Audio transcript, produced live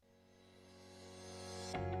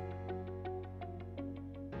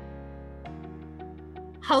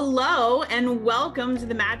Hello and welcome to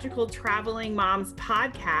the Magical Traveling Moms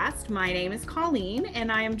podcast. My name is Colleen and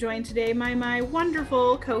I am joined today by my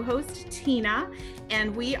wonderful co-host Tina,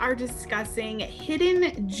 and we are discussing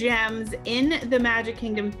hidden gems in the Magic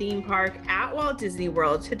Kingdom theme park at Walt Disney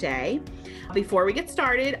World today. Before we get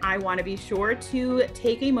started, I want to be sure to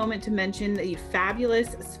take a moment to mention the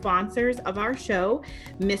fabulous sponsors of our show,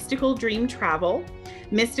 Mystical Dream Travel.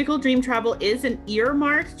 Mystical Dream Travel is an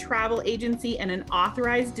earmarked travel agency and an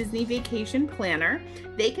authorized Disney vacation planner.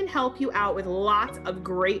 They can help you out with lots of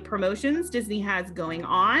great promotions Disney has going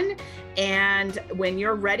on. And when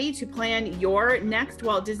you're ready to plan your next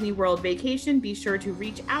Walt Disney World vacation, be sure to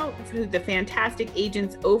reach out to the fantastic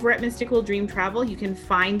agents over at Mystical Dream Travel. You can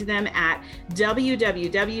find them at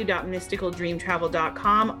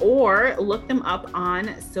www.mysticaldreamtravel.com or look them up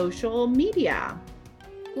on social media.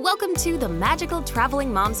 Welcome to the Magical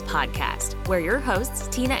Traveling Moms podcast, where your hosts,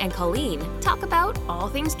 Tina and Colleen, talk about all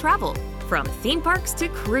things travel. From theme parks to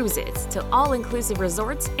cruises to all-inclusive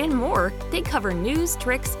resorts and more, they cover news,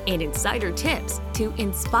 tricks, and insider tips to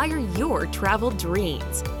inspire your travel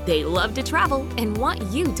dreams. They love to travel and want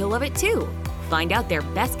you to love it too. Find out their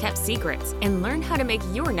best-kept secrets and learn how to make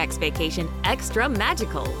your next vacation extra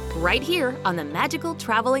magical right here on the Magical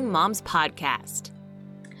Traveling Moms podcast.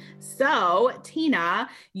 So, Tina,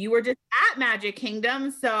 you were just at Magic Kingdom,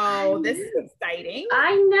 so this is exciting.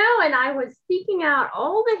 I know, and I was seeking out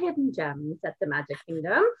all the hidden gems at the Magic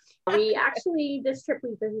Kingdom. This trip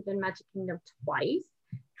we visited Magic Kingdom twice.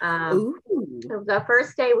 The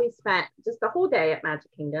first day we spent just the whole day at Magic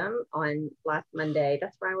Kingdom on last Monday.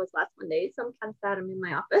 That's where I was last Monday, so I'm kind of sad I'm in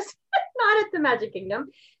my office, not at the Magic Kingdom.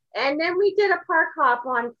 And then we did a park hop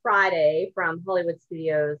on Friday from Hollywood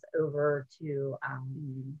Studios over to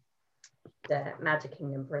the Magic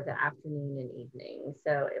Kingdom for the afternoon and evening.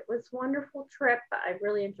 So it was a wonderful trip. I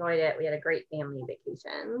really enjoyed it. We had a great family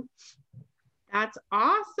vacation. That's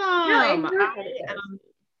awesome.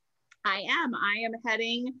 I am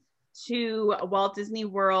heading to Walt Disney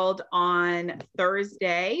World on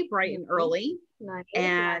Thursday, bright and early. Nice.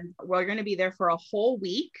 And we're going to be there for a whole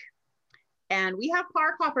week. And we have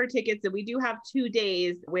park hopper tickets, and we do have 2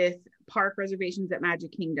 days with park reservations at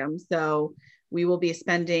Magic Kingdom. So we will be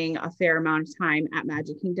spending a fair amount of time at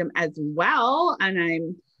Magic Kingdom as well. And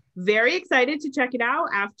I'm very excited to check it out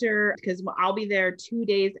because I'll be there 2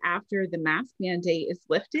 days after the mask mandate is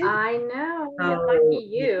lifted. I know. Lucky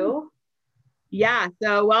you. Yeah.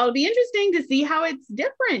 So, it'll be interesting to see how it's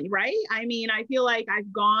different, right? I mean, I feel like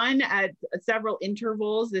I've gone at several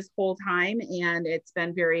intervals this whole time, and it's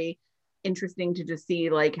been very interesting to just see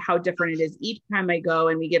like how different it is each time I go,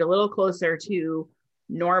 and we get a little closer to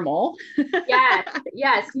normal.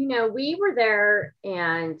 Yes. You know, we were there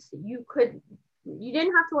and you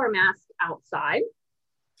didn't have to wear a mask outside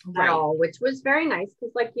at all, which was very nice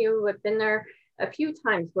because like you have been there a few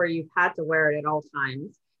times where you've had to wear it at all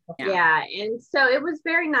times. Yeah. And so it was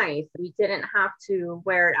very nice. We didn't have to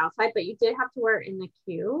wear it outside, but you did have to wear it in the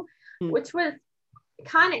queue, which was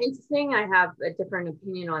kind of interesting. I have a different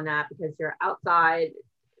opinion on that because you're outside,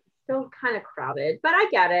 still kind of crowded, but I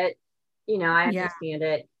get it. You know, I understand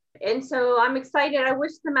it. And so I'm excited. I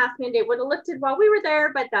wish the mask mandate would have lifted while we were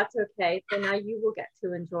there, but that's okay. So now you will get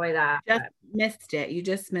to enjoy that. You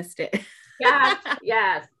just missed it. Yes.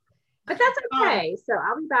 But that's okay. So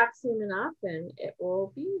I'll be back soon enough and it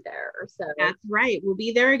will be there. So that's right. We'll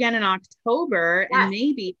be there again in October. Yes. And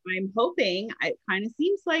maybe I'm hoping, it kind of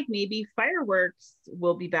seems like maybe fireworks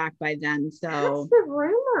will be back by then. So that's the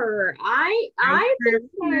rumor. I've been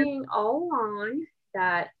saying all along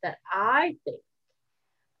that I think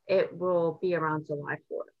it will be around July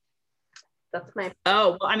 4th. That's my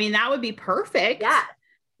well, I mean, that would be perfect. Yeah.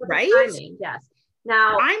 Right? Timing, yes.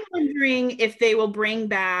 Now I'm wondering if they will bring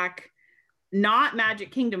back not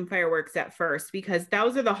Magic Kingdom fireworks at first, because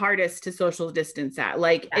those are the hardest to social distance at.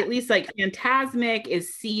 Like at least like Fantasmic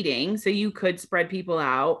is seating, so you could spread people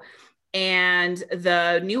out. And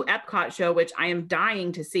the new Epcot show, which I am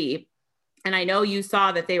dying to see. And I know you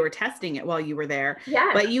saw that they were testing it while you were there,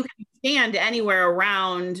 but you can stand anywhere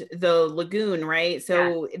around the lagoon, right?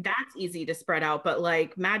 So that's easy to spread out. But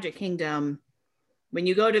like Magic Kingdom, when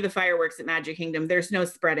you go to the fireworks at Magic Kingdom, there's no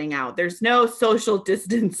spreading out. There's no social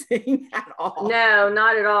distancing at all. No,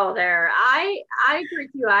 not at all there. I agree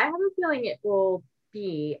with you. I have a feeling it will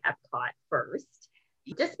be Epcot first,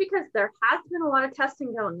 just because there has been a lot of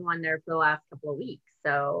testing going on there for the last couple of weeks.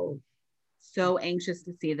 So anxious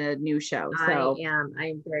to see the new show. So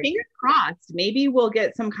I'm very fingers crossed. Maybe we'll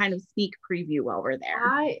get some kind of sneak preview while we're there.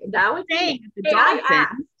 That would be. I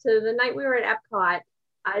asked. So the night we were at Epcot,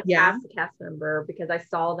 I passed the cast member because I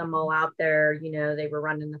saw them all out there. You know, they were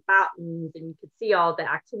running the fountains and you could see all the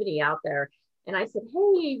activity out there. And I said,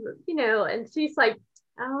 hey, you know, and she's like,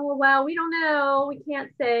 oh, well, we don't know. We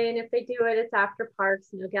can't say. And if they do it, it's after parks,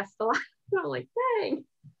 no guests allowed. I'm like, dang.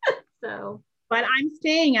 So. But I'm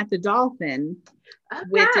staying at the Dolphin,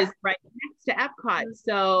 which is right next to Epcot.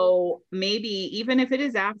 So maybe even if it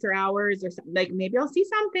is after hours or something, like maybe I'll see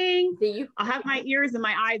something. I'll have my ears and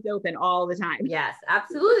my eyes open all the time. Yes,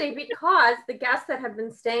 absolutely. Because the guests that have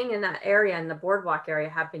been staying in that area, in the boardwalk area,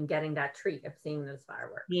 have been getting that treat of seeing those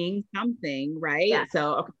fireworks. Seeing something, right? Yeah.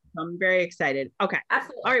 So okay, I'm very excited. Okay.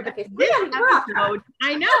 Absolutely. All right. But okay, this episode,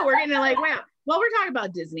 I know we're going to like, wow. Well, we're talking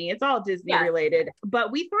about Disney. It's all Disney related,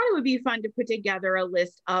 but we thought it would be fun to put together a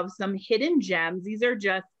list of some hidden gems. These are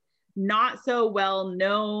just not so well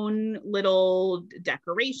known little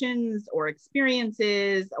decorations or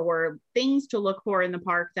experiences or things to look for in the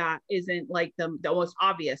park that isn't like the most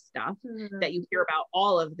obvious stuff that you hear about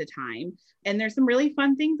all of the time. And there's some really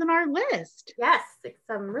fun things on our list. Yes,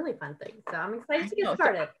 some really fun things. So I'm excited to get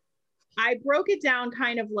started. I broke it down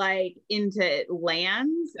kind of like into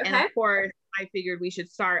lands. Okay. And of course, I figured we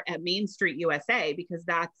should start at Main Street USA because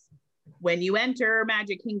that's when you enter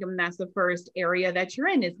Magic Kingdom. That's the first area that you're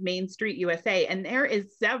in is Main Street USA. And there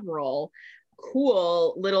is several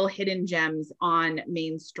cool little hidden gems on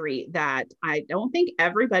Main Street that I don't think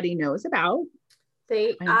everybody knows about.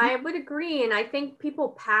 I would agree. And I think people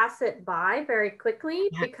pass it by very quickly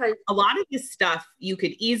because a lot of this stuff you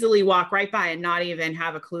could easily walk right by and not even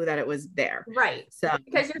have a clue that it was there. Right. So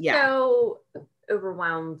because you're so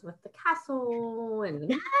overwhelmed with the castle and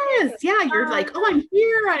you're like, oh, I'm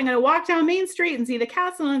here, I'm gonna walk down Main Street and see the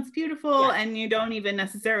castle and it's beautiful, and you don't even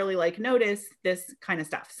necessarily like notice this kind of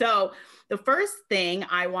stuff. So the first thing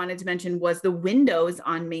I wanted to mention was the windows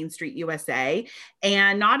on Main Street USA,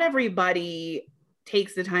 and not everybody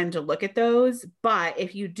takes the time to look at those, but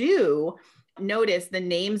if you do, notice the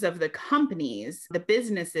names of the companies, the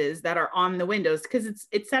businesses that are on the windows, because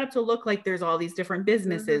it's set up to look like there's all these different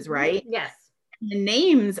businesses, right? Yes. The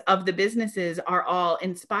names of the businesses are all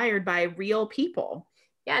inspired by real people.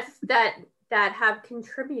 Yes, that have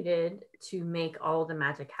contributed to make all the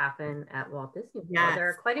magic happen at Walt Disney World. Yes. There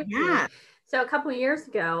are quite a few. So a couple of years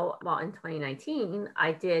ago, in 2019,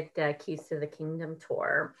 I did the Keys to the Kingdom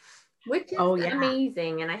tour, which is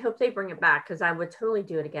amazing. And I hope they bring it back because I would totally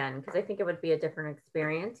do it again because I think it would be a different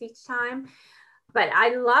experience each time. But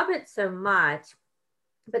I love it so much.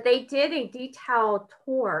 But they did a detailed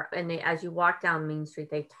tour, and as you walk down Main Street,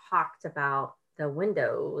 they talked about the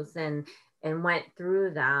windows and went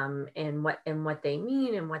through them and what they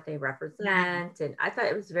mean and what they represent. And I thought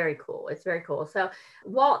it was very cool. It's very cool. So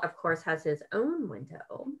Walt, of course, has his own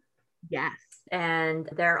window. Yes. And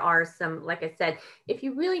there are some, like I said, if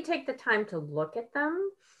you really take the time to look at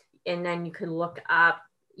them, and then you can look up,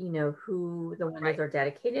 you know, who the windows are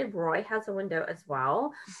dedicated. Roy has a window as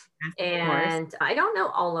well. And I don't know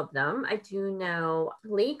all of them. I do know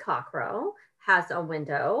Lee Cockrow has a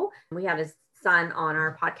window. We had his son on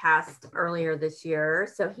our podcast earlier this year.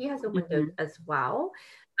 So he has a window as well.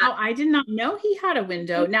 Oh, I did not know he had a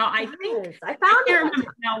window. Now I think I found it.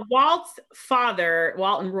 Now Walt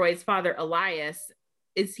and Roy's father, Elias,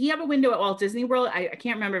 does he have a window at Walt Disney World? I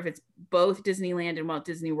can't remember if it's both Disneyland and Walt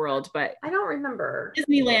Disney World, but I don't remember.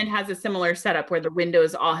 Disneyland has a similar setup where the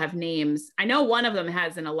windows all have names. I know one of them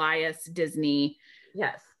has an Elias Disney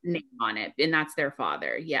name on it, and that's their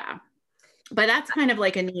father. Yeah. But that's kind of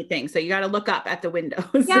like a neat thing. So you got to look up at the windows.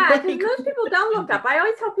 Yeah, because most people don't look up. I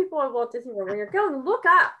always tell people at Walt Disney World, when you're going, look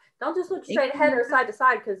up. Don't just look straight ahead or side to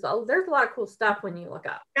side, because there's a lot of cool stuff when you look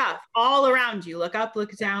up. Yeah, all around you. Look up,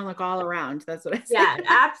 look down, look all around. That's what I say. Yeah,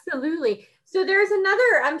 absolutely. So there's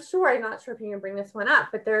another, I'm not sure if you can bring this one up,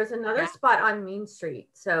 but there's another spot on Main Street.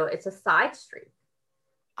 So it's a side street.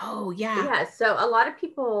 Oh, yeah. Yeah. So a lot of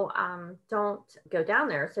people don't go down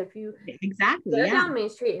there. So if you go down Main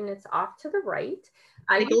Street and it's off to the right,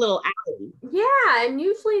 like a little alley. Yeah. And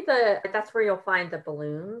usually that's where you'll find the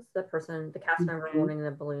balloons. The cast member holding the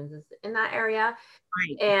balloons is in that area.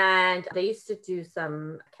 Right. And they used to do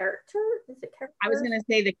some character. Is it character? I was going to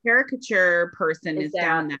say the caricature person is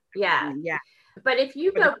down there. Yeah. Yeah. But if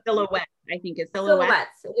you go silhouette, I think it's silhouette.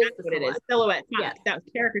 Silhouettes. That's what it is. Silhouette. That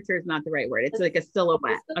caricature is not the right word. It's like a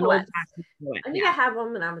silhouette. An old-fashioned silhouette. I think I had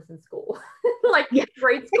one when I was in school,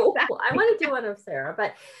 grade school. Exactly. I want to do one of Sarah,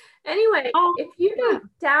 but anyway, if you go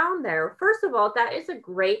down there, first of all, that is a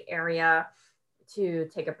great area to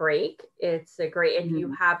take a break. It's a great, if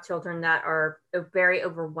you have children that are very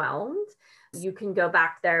overwhelmed, you can go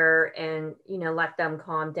back there and, let them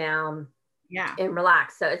calm down. Yeah. And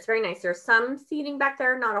relax. So it's very nice. There's some seating back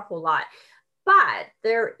there, not a whole lot. but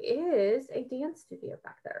there is a dance studio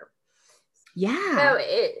back there. Yeah.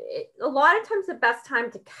 So a lot of times the best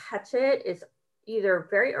time to catch it is either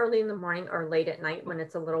very early in the morning or late at night when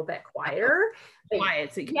it's a little bit quieter.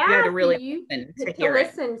 Quiet, so you got to really listen to hear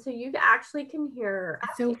it. So you actually can hear.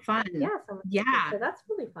 That's so fun. Yeah. So that's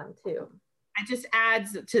really fun too. It just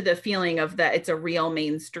adds to the feeling of that it's a real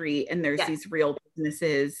main street and there's these real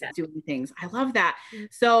businesses doing things. I love that.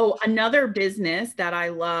 So another business that I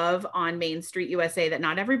love on Main Street USA that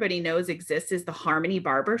not everybody knows exists is the Harmony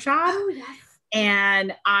Barbershop. Oh, yes.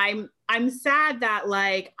 And I'm sad that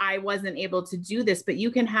like I wasn't able to do this, but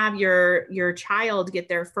you can have your child get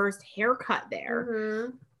their first haircut there.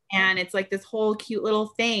 Mm-hmm. And it's like this whole cute little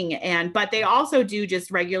thing. But they also do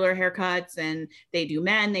just regular haircuts, and they do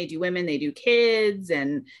men, they do women, they do kids.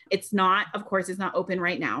 And it's not, of course, it's not open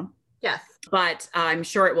right now. Yes. But I'm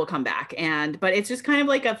sure it will come back. But it's just kind of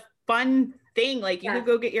like a fun thing. Like you could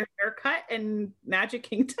go get your haircut in Magic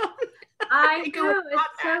Kingdom. I know.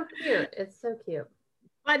 It's so cute. It's so cute.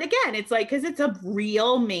 But again, it's like, because it's a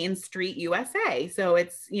real Main Street USA. So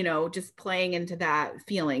it's, just playing into that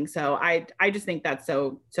feeling. So I just think that's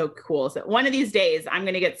so cool. So one of these days, I'm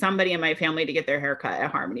going to get somebody in my family to get their haircut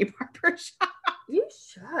at Harmony Barbershop. You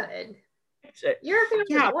should. You're a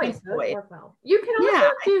family boy. Well. You can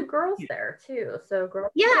also do girls there too. So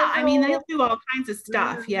girls. Yeah, I mean, they do all kinds of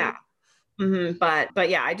stuff. Mm-hmm. Yeah. Mm-hmm. But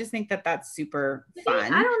yeah, I just think that that's super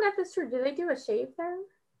fun. I don't know if it's true. Do they do a shave there?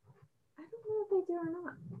 I don't know if they do or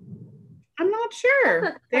not. I'm not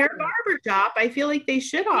sure. Their barbershop, I feel like they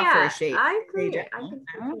should offer a shave. I agree. I think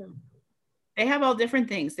so too. They have all different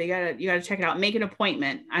things. You gotta check it out. Make an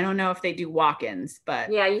appointment. I don't know if they do walk-ins,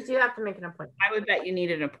 but yeah, you do have to make an appointment. I would bet you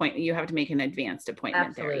need an appointment. You have to make an advanced appointment.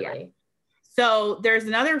 Absolutely. There. Yeah. So there's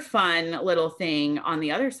another fun little thing on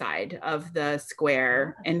the other side of the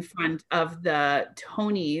square in front of the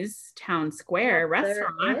Tony's Town Square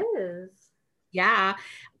restaurant. There is. Yeah,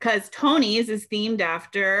 because Tony's is themed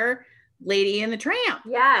after Lady and the Tramp.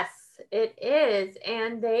 Yes, it is.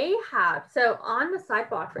 And they have, so on the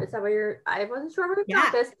sidewalk, is that where I wasn't sure where we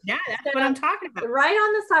got this. Yeah, that's what I'm talking about. Right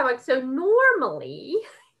on the sidewalk. So normally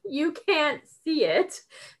you can't see it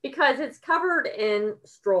because it's covered in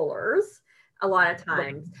strollers a lot of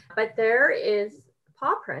times. But there is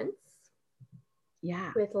paw prints.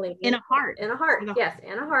 Yeah. With Lady in a heart. In a heart. Yes,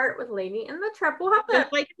 in a heart with Lady and the Tramp. We'll have to,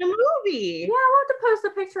 like in the movie. Yeah, we'll have to post a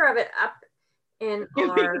picture of it up in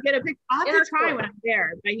our. Get a picture. I'll have to try when I'm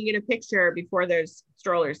there. If I can get a picture before there's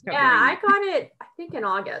strollers covering. Yeah, I got it, I think in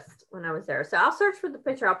August when I was there. So I'll search for the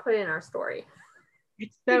picture. I'll put it in our story.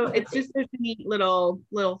 It's just a neat little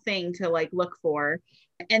thing to like look for.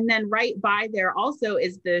 And then right by there also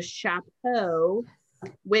is the Chapeau,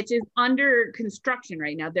 which is under construction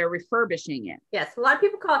right now. They're refurbishing it. Yes, a lot of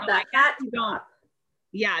people call it the hat shop.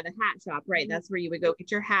 Yeah, the hat shop, right? That's where you would go get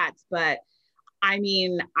your hats. But I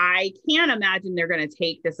mean, I can't imagine they're going to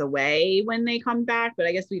take this away when they come back, but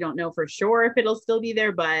I guess we don't know for sure if it'll still be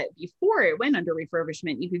there. But before it went under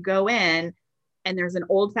refurbishment, you could go in and there's an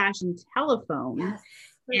old-fashioned telephone. Yes.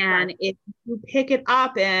 And if you pick it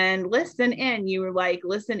up and listen in, you like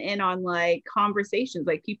listen in on like conversations,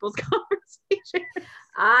 like people's conversations.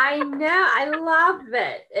 I know. I love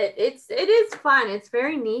it. It is fun. It's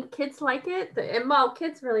very neat. Kids like it. And well,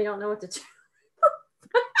 kids really don't know what to do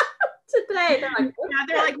today.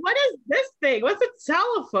 They're like, what is this thing? What's a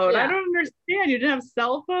telephone? Yeah. I don't understand. You didn't have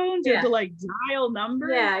cell phones? You had to like dial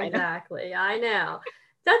numbers? Yeah, exactly. I know.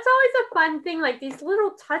 That's always a fun thing. Like these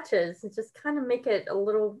little touches just kind of make it a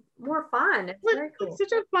little more fun. It's very cool. It's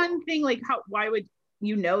such a fun thing. Like why would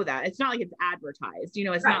you know that? It's not like it's advertised,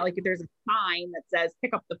 it's not like there's a sign that says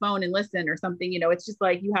pick up the phone and listen or something, it's just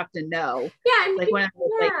like you have to know. Yeah. Like when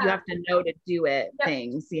like you have to know to do it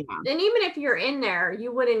things. Yeah. And even if you're in there,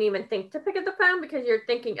 you wouldn't even think to pick up the phone because you're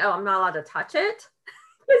thinking, oh, I'm not allowed to touch it.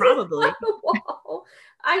 Probably.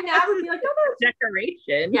 I know. I would be like, oh,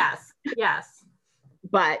 decoration. Yes.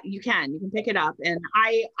 But you can pick it up, and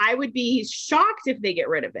I would be shocked if they get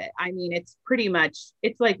rid of it. I mean, it's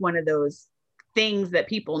like one of those things that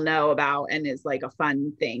people know about and is like a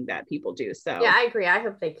fun thing that people do. So yeah, I agree. I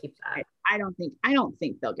hope they keep that. I don't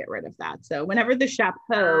think they'll get rid of that. So whenever the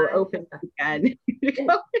Chapeau opens again.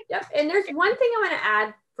 Yep. And there's one thing I want to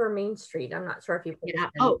add for Main Street. I'm not sure if you put it.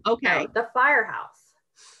 Oh, okay. The Firehouse.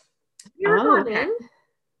 You've gone in?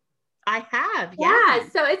 I have. Yeah.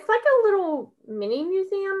 So it's like a little mini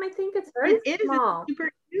museum. I think it's very small. It's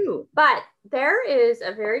super cute. But there is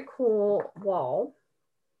a very cool wall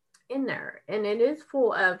in there, and it is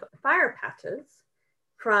full of fire patches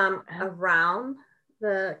from around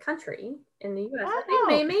the country in the US. I think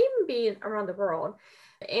they may even be around the world.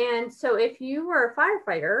 And so if you were a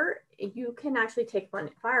firefighter you can actually take one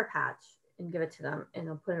fire patch and give it to them, and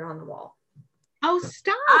they'll put it on the wall. Oh,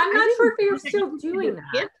 stop. I'm not sure if know they're still doing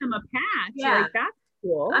that. Give them a patch. Yeah. Like, that's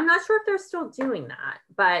cool. I'm not sure if they're still doing that,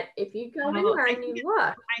 but if you go in there and you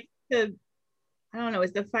look. I don't know,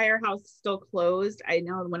 is the firehouse still closed? I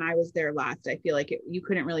know when I was there last, I feel like you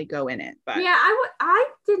couldn't really go in it. But yeah, I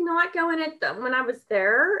did not go in it when I was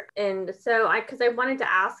there. And so because I wanted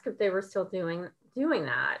to ask if they were still doing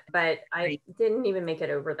that, but I didn't even make it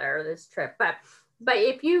over there this trip. But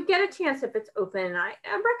if you get a chance, if it's open, I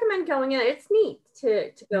recommend going in. It's neat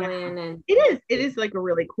to go in. And it is like a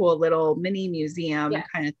really cool little mini museum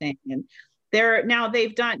kind of thing. And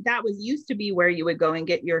they've done, that was used to be where you would go and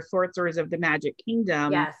get your Sorcerers of the Magic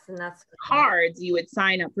Kingdom. Yes, and that's cards. You would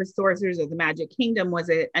sign up for Sorcerers of the Magic Kingdom, was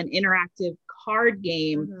an interactive card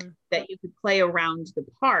game that you could play around the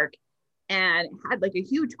park, and it had like a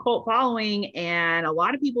huge cult following, and a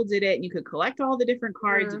lot of people did it, and you could collect all the different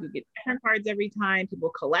cards. You could get different cards every time. People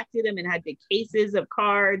collected them and had big cases of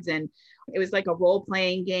cards, and it was like a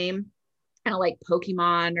role-playing game, kind of like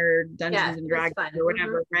Pokemon or Dungeons and Dragons or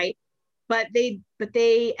whatever, right? But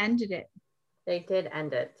they ended it. They did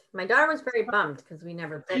end it. My daughter was very bummed because we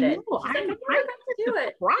never did it. I'm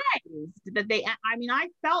surprised that they. I mean, I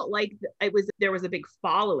felt like there was a big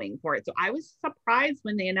following for it, so I was surprised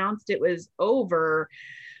when they announced it was over.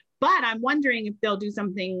 But I'm wondering if they'll do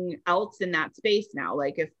something else in that space now,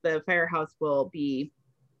 like if the firehouse will be,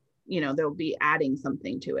 they'll be adding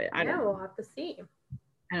something to it. I don't know. We'll have to see.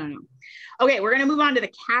 I don't know. Okay, we're going to move on to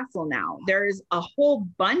the castle now. There's a whole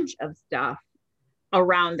bunch of stuff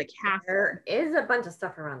around the castle. There is a bunch of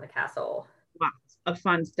stuff around the castle. Lots of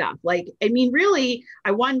fun stuff. Like, I mean, really,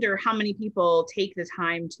 I wonder how many people take the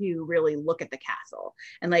time to really look at the castle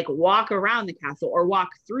and like walk around the castle or walk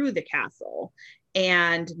through the castle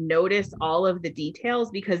and notice all of the details,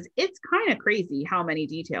 because it's kind of crazy how many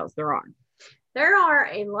details there are. There are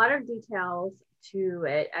a lot of details to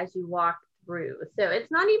it as you walk through. So it's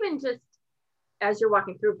not even just as you're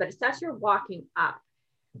walking through, but it's as you're walking up.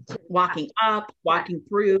 Walking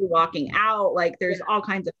through, walking out, like there's all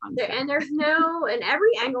kinds of fun stuff. And and every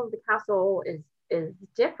angle of the castle is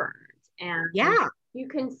different, and you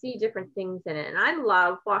can see different things in it. And I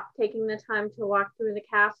love taking the time to walk through the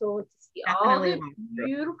castle to see all the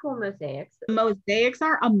beautiful mosaics. The mosaics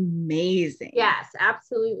are amazing. Yes,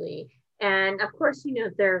 absolutely. And of course,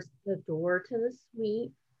 there's the door to the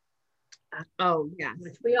suite. Oh yes,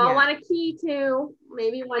 which we all want a key to.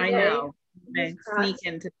 Maybe one day. I know. And sneak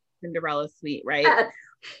into Cinderella's suite, right? Yes.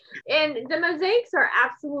 And the mosaics are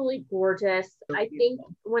absolutely gorgeous. So I think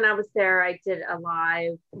when I was there, I did a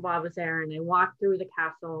live while I was there, and I walked through the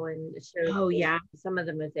castle and showed some of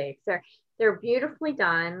the mosaics. They're beautifully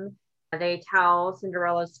done. They tell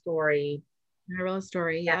Cinderella's story.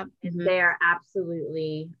 Yeah. They are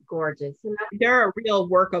absolutely gorgeous. They're a real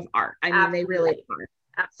work of art. I mean, they really are.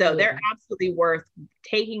 Absolutely. So they're absolutely worth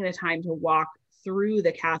taking the time to walk through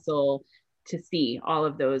the castle to see all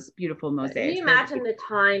of those beautiful mosaics. Can you imagine the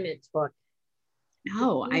time it took?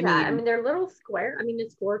 No, I mean they're little square. I mean,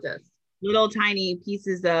 it's gorgeous. Little tiny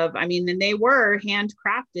pieces of, and they were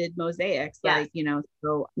handcrafted mosaics,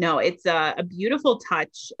 so no, it's a beautiful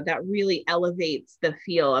touch that really elevates the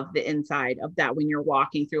feel of the inside of that when you're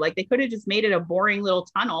walking through. Like, they could have just made it a boring little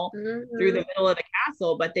tunnel through the middle of the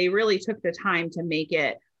castle, but they really took the time to make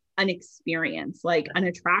it an experience, like an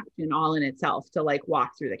attraction all in itself, to like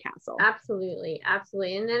walk through the castle. Absolutely.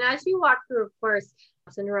 And then as you walk through, of course,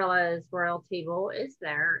 Cinderella's royal table is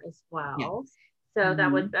there as well. Yes. So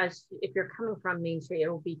that would, if you're coming from Main Street, it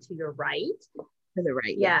will be to your right. To the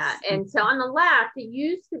right. Yeah. Yes. And so on the left, it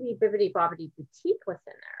used to be Bibbidi Bobbidi Boutique was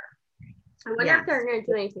in there. I wonder if they're going to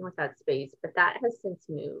do anything with that space, but that has since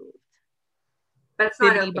moved. But it's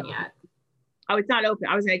not open yet. Oh, it's not open.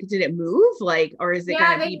 I was like, did it move? Like, or is it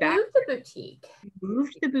going to be back? Yeah, they moved the boutique.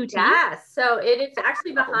 Moved the boutique? Yes. So it is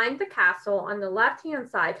actually behind the castle on the left-hand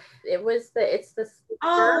side. It's the.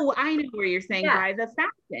 Oh, I know where you're saying by the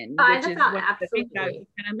fountain, which is what I was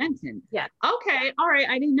going to mention. Yeah. Okay. All right.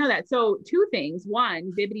 I didn't know that. So 2 things.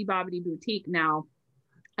 One, Bibbidi Bobbidi Boutique now,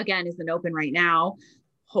 again, isn't open right now.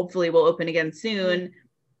 Hopefully will open again soon.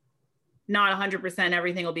 Not 100%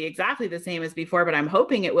 everything will be exactly the same as before, but I'm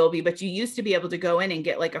hoping it will be. But you used to be able to go in and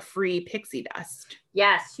get like a free pixie dust.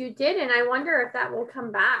 Yes, you did. And I wonder if that will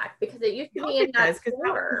come back, because it used to be in that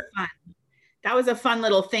store. That was a fun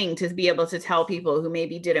little thing to be able to tell people who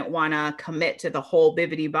maybe didn't want to commit to the whole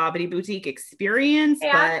Bibbidi Bobbidi Boutique experience.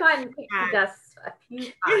 Hey, I've gotten pixie dust a few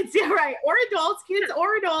times. Yeah, right. Or adults, kids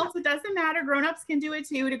or adults. It doesn't matter. Grown-ups can do it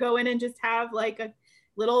too, to go in and just have like a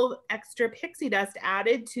little extra pixie dust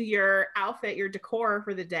added to your outfit, your decor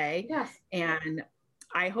for the day. Yes. And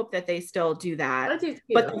I hope that they still do that. I do too.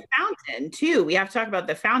 But the fountain too, we have to talk about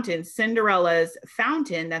the fountain, Cinderella's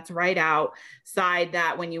fountain that's right outside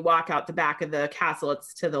that when you walk out the back of the castle,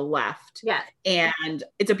 it's to the left. Yeah. And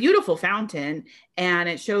it's a beautiful fountain. And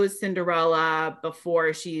it shows Cinderella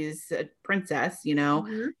before she's a princess, you know,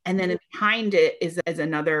 and then behind it is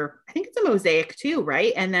another, I think it's a mosaic too,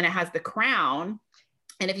 right? And then it has the crown.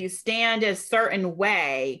 And if you stand a certain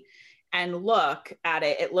way and look at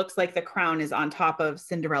it, it looks like the crown is on top of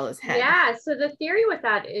Cinderella's head. Yeah. So the theory with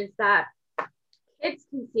that is that kids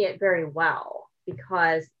can see it very well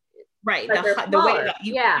because the way that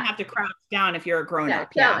you have to crouch down if you're a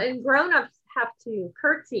grown-up. And grown-ups have to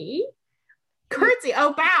curtsy.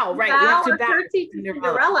 Oh, bow. Right. Bow you have to bow curtsy to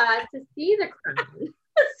Cinderella to see the crown.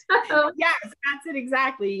 So, yes, that's it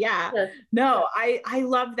exactly. Yeah. Yes. No, I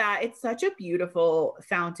love that. It's such a beautiful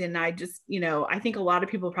fountain. I just, I think a lot of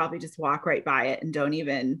people probably just walk right by it and don't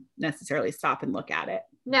even necessarily stop and look at it.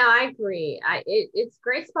 No, I agree. It's a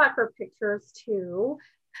great spot for pictures too.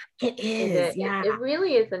 It is. Yeah. It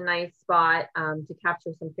really is a nice spot to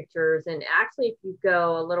capture some pictures. And actually, if you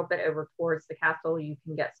go a little bit over towards the castle, you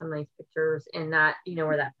can get some nice pictures in that,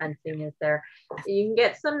 where that fencing is there. You can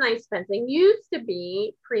get some nice fencing. Used to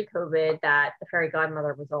be pre-COVID that the fairy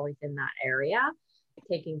godmother was always in that area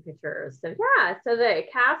taking pictures. So yeah, so the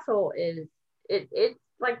castle is, it's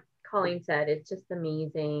like Colleen said, it's just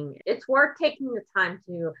amazing. It's worth taking the time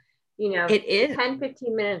to it is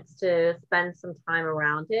 10-15 minutes to spend some time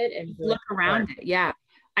around it and look around it. Yeah.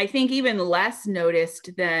 I think even less noticed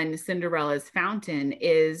than Cinderella's fountain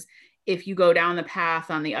is if you go down the path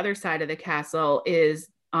on the other side of the castle is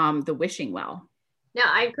the wishing well. No,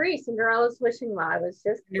 I agree. Cinderella's wishing well. I was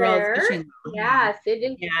just there. Yes, it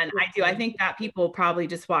is. And I think that people probably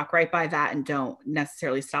just walk right by that and don't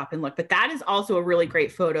necessarily stop and look. But that is also a really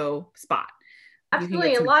great photo spot.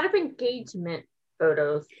 Absolutely. A lot of engagements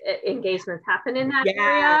happen in that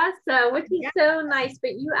area, so which is so nice.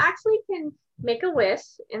 But you actually can make a wish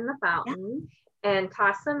in the fountain and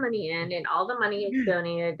toss some money in, and all the money is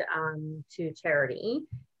donated to charity.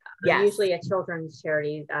 Usually a children's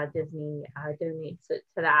charity. Disney donates it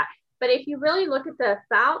to that. But if you really look at the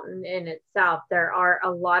fountain in itself, there are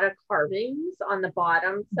a lot of carvings on the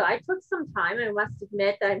bottom. So I took some time. I must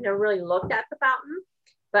admit that I've never really looked at the fountain.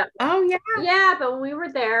 But but when we were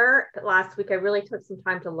there last week, I really took some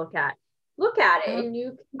time to look at it, and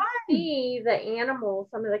you can see the animals,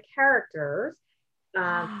 some of the characters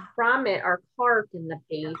from it are carved in the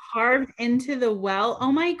page. Carved into the well.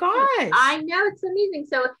 Oh my gosh. I know, it's amazing.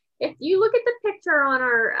 So if you look at the picture on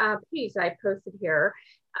our page that I posted here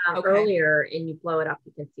earlier and you blow it up,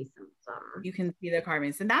 you can see some. You can see the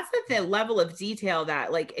carvings. And that's the level of detail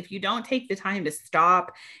that, like, if you don't take the time to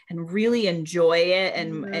stop and really enjoy it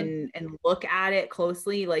and look at it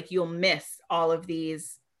closely, like, you'll miss all of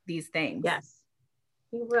these things. Yes,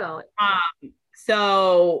 you will.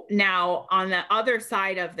 So now on the other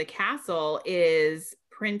side of the castle is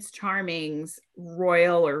Prince Charming's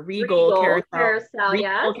royal or regal carousel.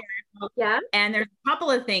 Yeah. And there's a couple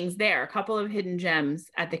of things there, a couple of hidden gems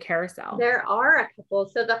at the carousel. There are a couple.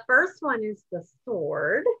 So the first one is the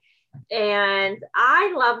sword. And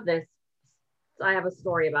I love this. I have a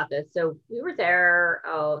story about this. So we were there.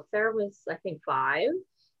 Sarah was, I think, 5.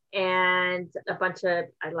 And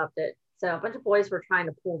I loved it. So a bunch of boys were trying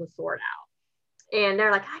to pull the sword out. And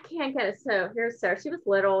they're like, I can't get it. So here's Sarah. She was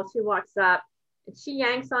little. She walks up and she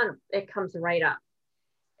yanks on it, comes right up.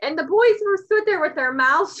 And the boys were stood there with their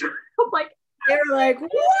mouths shut. I'm like, they were like,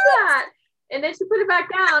 what? That? And then she put it back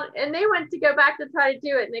down, and they went to go back to try to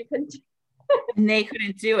do it, and they couldn't. And they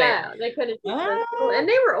couldn't do it. No, they couldn't do it. And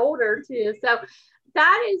they were older too. So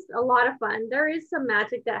that is a lot of fun. There is some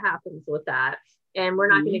magic that happens with that. And we're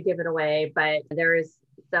not going to give it away, but there is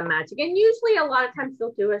some magic. And usually a lot of times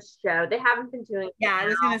they'll do a show. They haven't been doing it. Yeah, I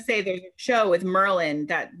was going to say there's a show with Merlin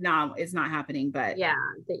that is not happening, but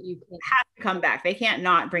that you can have to come back. They can't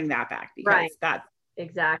not bring that back because that's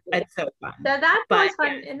exactly. It's so fun. So that's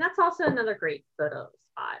fun. And that's also another great photo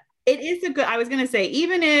spot. It is I was going to say,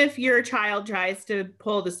 even if your child tries to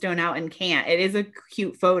pull the stone out and can't, it is a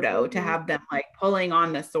cute photo to have them like pulling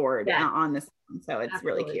on the sword on the stone. So it's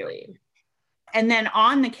really cute. And then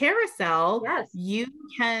on the carousel, you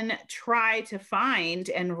can try to find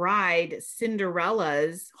and ride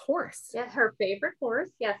Cinderella's horse. Yes, her favorite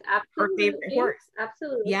horse. Yes, absolutely. Her favorite horse.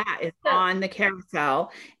 Absolutely. Yeah, it's on the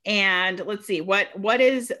carousel. And let's see, what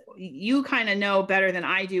is, you kind of know better than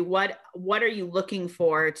I do, what are you looking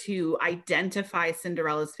for to identify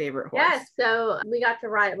Cinderella's favorite horse? Yes, so we got to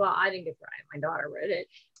ride, well, I didn't get to ride, my daughter rode it.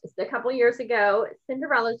 Just a couple years ago.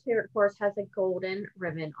 Cinderella's favorite horse has a golden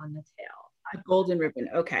ribbon on the tail. A golden ribbon.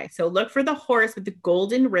 Okay. So look for the horse with the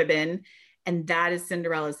golden ribbon. And that is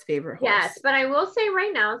Cinderella's favorite horse. Yes, but I will say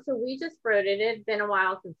right now, so we just wrote it. It's been a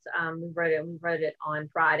while since we wrote it. We wrote it on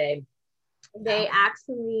Friday. They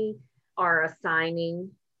actually are assigning.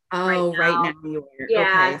 Oh, right now you are.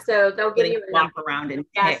 Yeah, okay. So they'll give you walk around and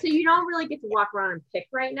yeah. pick. So you don't really get to walk around and pick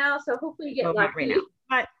right now. So hopefully you get lucky. Right now.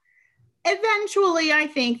 But eventually, I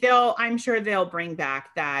think I'm sure they'll bring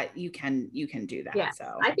back that you can do that. Yeah.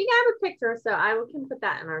 So I think I have a picture, so I can put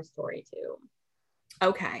that in our story too.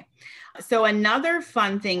 Okay. So another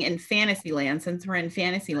fun thing in Fantasyland, since we're in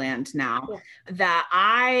Fantasyland now, that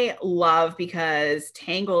I love because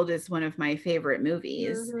Tangled is one of my favorite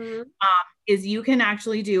movies, is you can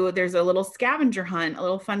actually there's a little scavenger hunt, a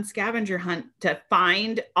little fun scavenger hunt to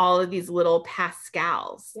find all of these little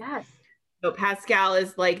Pascals. Yes. So Pascal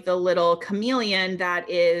is like the little chameleon that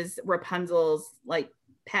is Rapunzel's like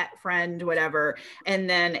pet friend, whatever. And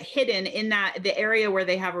then hidden in the area where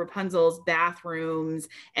they have Rapunzel's bathrooms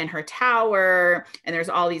and her tower, and there's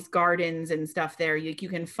all these gardens and stuff there. You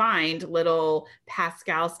can find little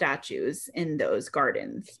Pascal statues in those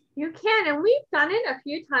gardens. You can, and we've done it a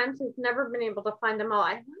few times. We've never been able to find them all.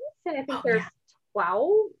 I want to say, I think there's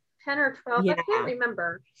 10 or 12. I can't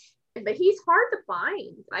remember. But he's hard to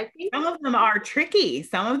find. I think some of them are tricky.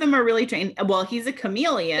 Some of them are really trained. Well, he's a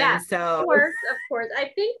chameleon, so of course. I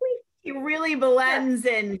think he really blends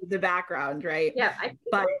in the background, right? Yeah, I think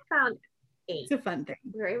we found 8. It's a fun thing.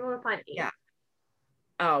 We were able to find 8. Yeah.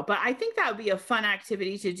 Oh, but I think that would be a fun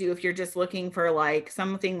activity to do if you're just looking for like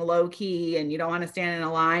something low key and you don't want to stand in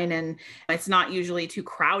a line and it's not usually too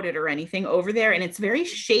crowded or anything over there. And it's very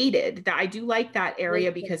shaded. I do like that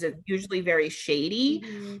area because it's usually very shady.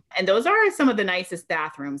 And those are some of the nicest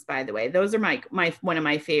bathrooms, by the way. Those are my one of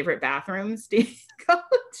my favorite bathrooms to go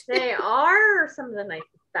to. They are some of the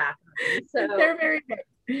nicest bathrooms. So they're very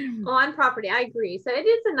good. On property, I agree. So it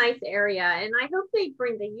is a nice area, and I hope they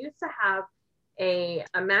used to have a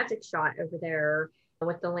magic shot over there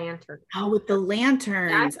with the lantern. Oh, with the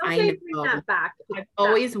lanterns. I know. Bring that back. I've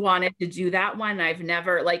always wanted to do that one. I've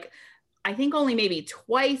never, I think only maybe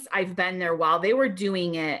twice I've been there while they were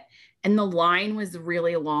doing it, and the line was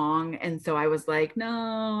really long. And so I was like,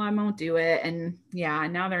 no, I won't do it. And yeah,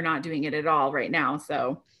 now they're not doing it at all right now.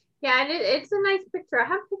 So yeah, and it's a nice picture. I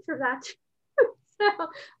have a picture of that too. So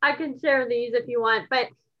I can share these if you want, but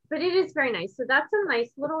it is very nice. So that's a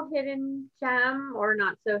nice little hidden gem, or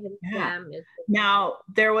not so hidden gem. Now,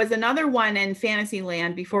 there was another one in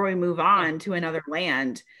Fantasyland before we move on to another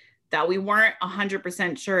land that we weren't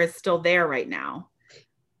 100% sure is still there right now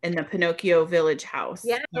in the Pinocchio Village house.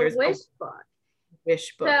 Yeah, the Wish Book.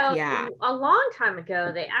 Wish Book, so, yeah. A long time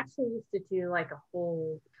ago, they actually used to do like a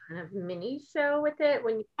whole kind of mini show with it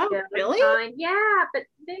when you go really? Yeah, but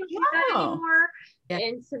they don't do that anymore. Yeah.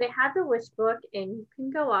 And so they had the Wish Book, and you can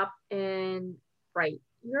go up and write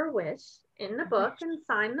your wish in the book and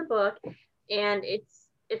sign the book. And it's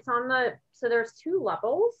on so there's 2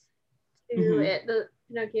 levels to it, the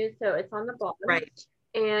Pinocchio, so it's on the bottom. Right.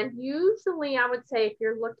 And usually I would say if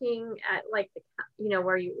you're looking at like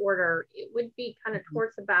where you order, it would be kind of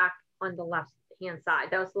towards the back on the left hand side.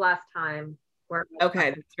 That was the last time.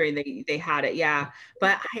 Okay, that's right. They had it, yeah.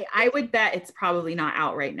 But I would bet it's probably not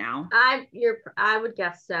out right now. I would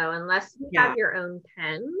guess so, unless you have your own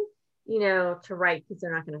pen, to write, because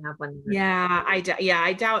they're not going to have one. Yeah,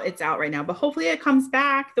 I doubt it's out right now. But hopefully it comes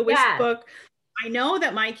back. The Wish Book. I know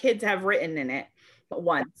that my kids have written in it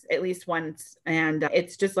at least once, and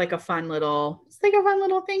it's just like a fun little thing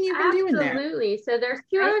you can do in there. Absolutely. So there's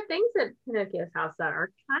 2 other things at Pinocchio's house that are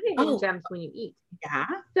kind of hidden gems when you eat. Yeah.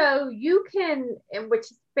 So you can, which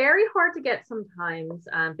is very hard to get sometimes,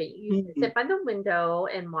 but you can sit by the window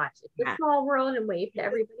and watch It's a Small World and wave to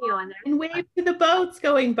everybody on there. And wave to the boats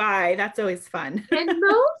going by. That's always fun. And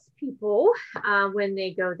most people, when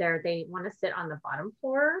they go there, they want to sit on the bottom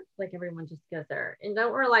floor. Like everyone just goes there and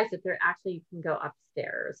don't realize that you can go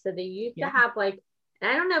upstairs. So they used to have and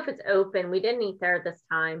I don't know if it's open. We didn't eat there this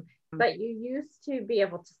time, but you used to be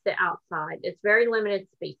able to sit outside. It's very limited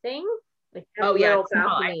spacing. Like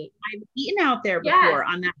balcony. I've eaten out there before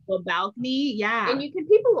on that little balcony. Yeah. And you can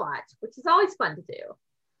people watch, which is always fun to do.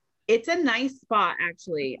 It's a nice spot,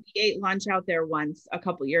 actually. We ate lunch out there once a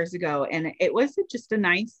couple years ago, and it was just a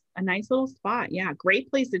nice little spot. Yeah. Great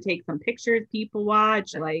place to take some pictures, people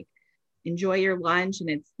watch, enjoy your lunch, and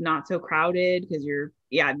it's not so crowded because you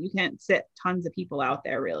can't sit tons of people out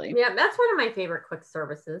there, really. Yeah, that's one of my favorite quick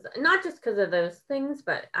services, not just because of those things,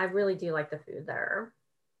 but I really do like the food there.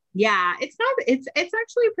 Yeah, it's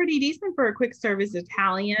actually pretty decent for a quick service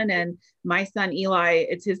Italian. And my son Eli,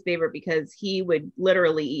 it's his favorite because he would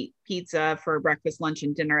literally eat pizza for breakfast, lunch,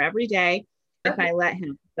 and dinner every day. if I let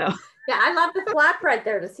him. So yeah, I love the flatbread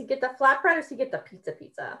there. Does he get the flatbread or does he get the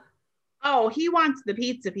pizza? oh, he wants the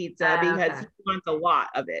pizza because Okay. he wants a lot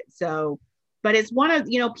of it. So, but it's one of,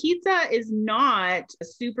 pizza is not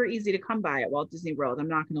super easy to come by at Walt Disney World. I'm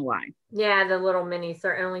not going to lie. Yeah, the little mini,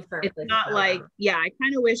 only certain It's places not have like, them. yeah, I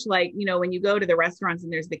kind of wish like, when you go to the restaurants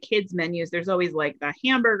and there's the kids menus, there's always like the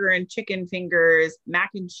hamburger and chicken fingers,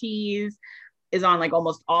 mac and cheese is on like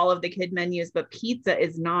almost all of the kid menus, but pizza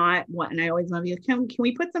is not one. And I always want to be like, can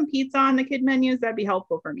we put some pizza on the kid menus? That'd be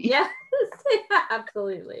helpful for me. Yeah, yeah,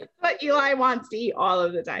 absolutely. But Eli wants to eat all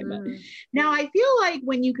of the time. But now I feel like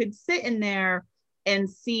when you could sit in there and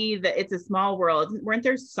see that It's a Small World, weren't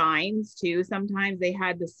there signs too? Sometimes they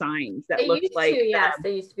had the signs that looked like, yes,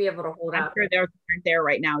 they used to be able to hold I'm up. sure they aren't there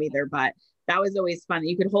right now either, but that was always fun.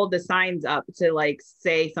 You could hold the signs up to like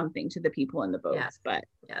say something to the people in the boats. Yes. But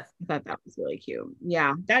yes, I thought that was really cute.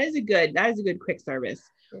 Yeah, that is a good quick service.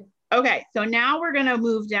 Yeah. Okay, so now we're gonna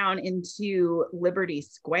move down into Liberty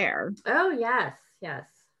Square. Oh yes.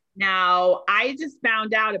 Now, I just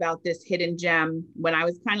found out about this hidden gem when I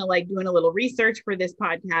was kind of like doing a little research for this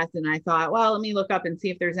podcast. And I thought, well, let me look up and see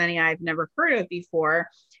if there's any I've never heard of before.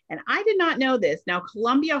 And I did not know this. Now,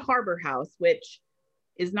 Columbia Harbor House, which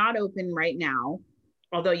is not open right now,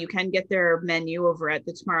 although you can get their menu over at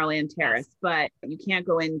the Tomorrowland Terrace, but you can't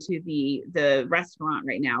go into the restaurant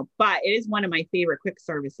right now. But it is one of my favorite quick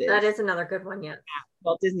services. That is another good one, yes.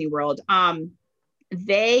 Walt Disney World.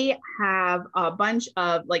 They have a bunch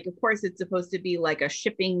of, like, of course it's supposed to be like a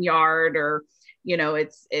shipping yard or,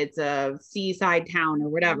 it's a seaside town or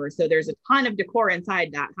whatever. So there's a ton of decor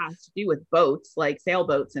inside that has to do with boats, like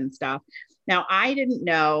sailboats and stuff. Now, I didn't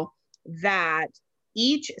know that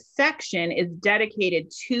each section is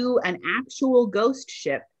dedicated to an actual ghost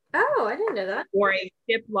ship. Oh, I didn't know that. Or a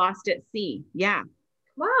ship lost at sea. Yeah.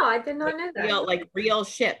 Wow, I did not know that. Real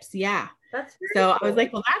ships. Yeah. That's so cool. I was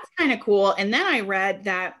like, well, that's kind of cool. And then I read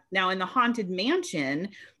that now in the Haunted Mansion,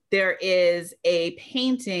 there is a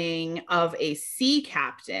painting of a sea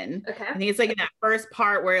captain. Okay. I think it's like in that first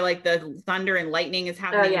part where like the thunder and lightning is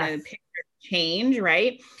happening and the picture change,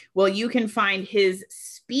 right? Well, you can find his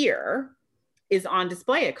spear is on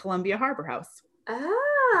display at Columbia Harbor House.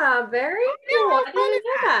 Ah, very cool. I didn't know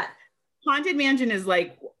that. Haunted Mansion is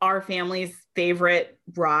like our family's favorite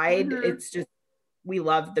ride. Mm-hmm. It's just, we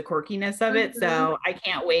love the quirkiness of it. So I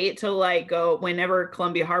can't wait to like go whenever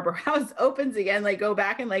Columbia Harbor House opens again, like go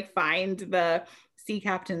back and like find the sea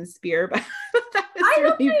captain's spear. But I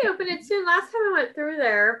hope they open it soon. Last time I went through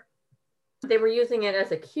there, they were using it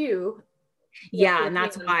as a queue. Yeah, and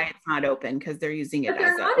that's why it's not open, because they're using it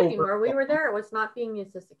as not anymore. We were there, it was not being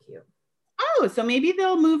used as a queue. Oh, so maybe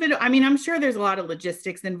they'll move it. I mean, I'm sure there's a lot of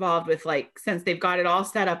logistics involved with like, since they've got it all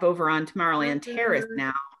set up over on Tomorrowland Terrace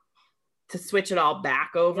now, to switch it all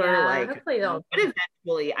back over. Hopefully they'll. But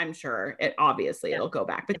eventually, I'm sure it'll go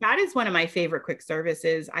back. But that is one of my favorite quick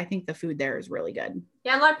services. I think the food there is really good.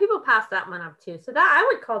 Yeah, a lot of people pass that one up too. So that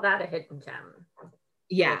I would call that a hidden gem.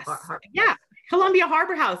 Yes. Yeah. Columbia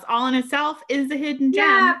Harbor House, all in itself, is a hidden gem.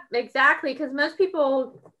 Yeah, exactly. Because most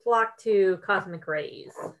people flock to Cosmic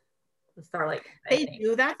Rays. Starlight. They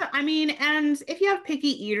do that. I mean, and if you have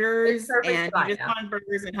picky eaters and you just want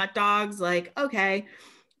burgers and hot dogs, like, okay.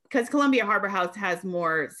 Because Columbia Harbor House has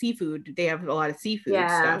more seafood. They have a lot of seafood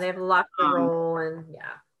stuff. They have a lobster roll and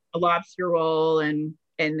a lobster roll and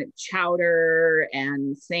chowder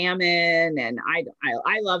and salmon. And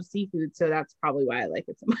I love seafood, so that's probably why I like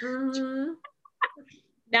it so much. Mm-hmm.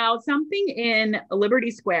 Now, something in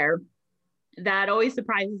Liberty Square that always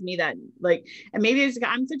surprises me, that like, and maybe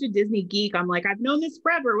I'm such a Disney geek. I'm like, I've known this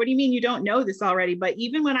forever. What do you mean you don't know this already? But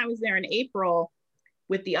even when I was there in April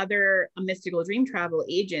with the other Mystical Dream Travel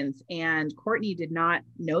agents, and Courtney did not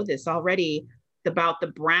know this already, about the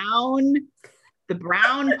brown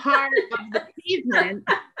part of the pavement.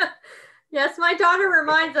 Yes, my daughter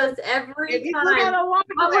reminds us every time what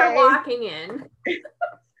we're walking in.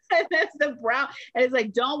 And that's the brown, and it's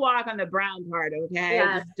like, don't walk on the brown part, okay?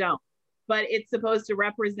 Yes. Just don't. But it's supposed to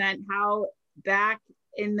represent how back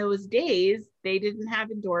in those days they didn't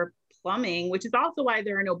have indoor plumbing, which is also why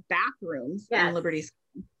there are no bathrooms in Liberty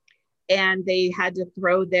Square. And they had to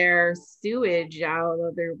throw their sewage out,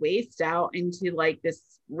 or their waste out into like this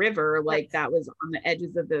river, like that was on the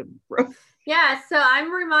edges of the road. Yeah, so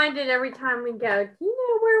I'm reminded every time we go,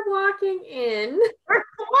 we're walking in. We're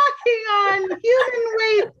walking on human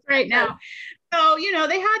waste right now. So,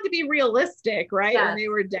 they had to be realistic, right? When they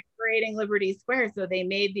were decorating Liberty Square. So they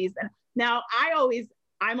made these. Now I'm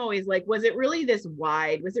always like, was it really this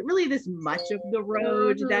wide? Was it really this much of the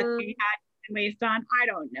road that they had waste on? I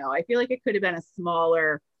don't know. I feel like it could have been a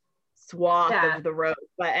smaller swath of the road,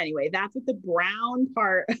 But anyway, that's what the brown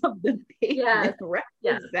part of the pavement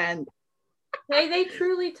represents. They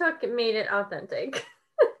truly made it authentic.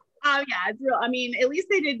 Oh yeah, it's real. I mean, at least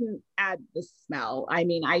they didn't add the smell. I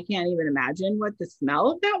mean, I can't even imagine what the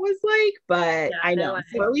smell of that was like, but I know.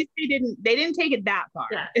 So at least they didn't take it that far.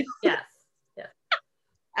 Yes.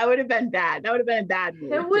 That would have been bad. That would have been a bad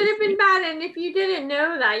move. It would have been bad. And if you didn't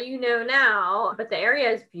know that, you know now. But the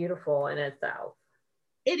area is beautiful in itself.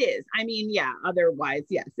 It is. I mean, yeah, otherwise,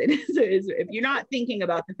 yes, it is. If you're not thinking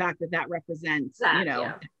about the fact that represents,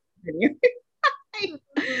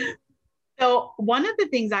 So one of the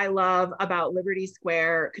things I love about Liberty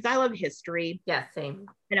Square, because I love history. Yeah, same.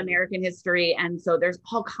 And American history. And so there's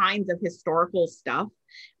all kinds of historical stuff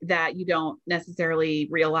that you don't necessarily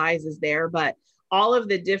realize is there, but all of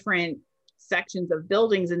the different sections of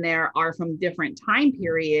buildings in there are from different time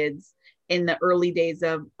periods in the early days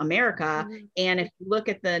of America. Mm-hmm. And if you look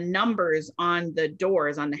at the numbers on the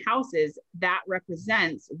doors on the houses, that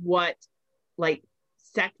represents what like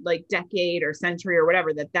decade or century or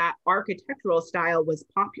whatever that architectural style was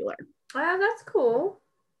popular. Oh, that's cool.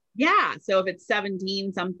 Yeah. So if it's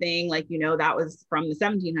 17 something, like, that was from the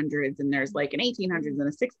 1700s, and there's like an 1800s and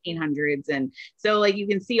a 1600s. And so like, you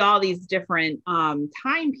can see all these different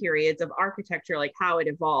time periods of architecture, like how it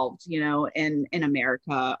evolved, in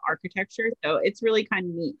America architecture. So it's really kind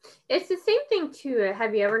of neat. It's the same thing too.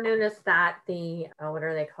 Have you ever noticed that what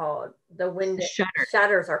are they called? The window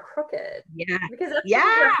shutters are crooked. Yeah. Because that's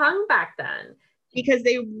how they were hung back then. Because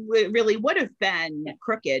they really would have been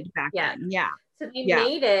crooked back then. Yeah. So they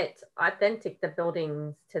made it authentic, the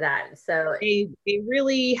buildings, to that. So they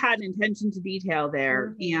really had an attention to detail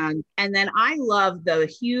there. Mm-hmm. And then I love the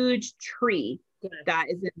huge tree that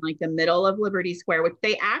is in like the middle of Liberty Square, which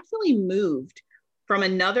they actually moved from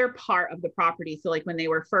another part of the property. So like when they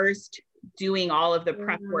were first doing all of the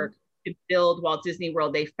prep work to build Walt Disney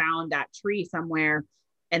World, they found that tree somewhere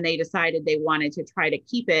and they decided they wanted to try to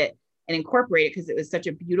keep it and incorporate it because it was such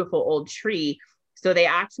a beautiful old tree. So they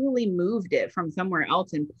actually moved it from somewhere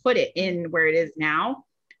else and put it in where it is now.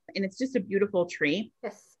 And it's just a beautiful tree.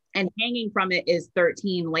 Yes. And hanging from it is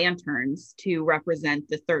 13 lanterns to represent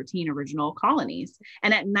the 13 original colonies.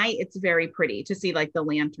 And at night, it's very pretty to see like the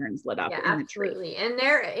lanterns lit up in the tree. Absolutely.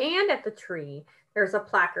 And at the tree, there's a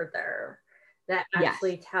placard there that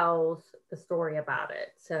actually tells the story about it.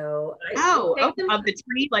 So of the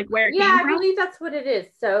tree, like where it came from? I believe that's what it is.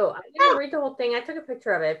 So I didn't read the whole thing. I took a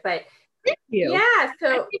picture of it, but thank you. Yeah, so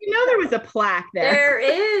I didn't know there was a plaque there. There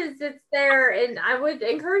is. It's there, and I would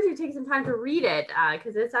encourage you to take some time to read it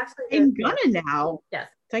because it's actually. I'm gonna now. Yes.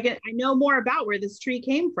 So I know more about where this tree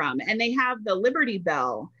came from, and they have the Liberty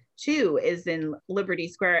Bell too, is in Liberty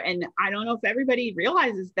Square, and I don't know if everybody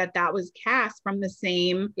realizes that was cast from the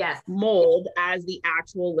same mold as the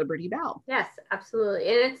actual Liberty Bell. Yes, absolutely,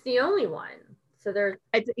 and it's the only one. So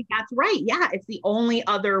that's right. Yeah. It's the only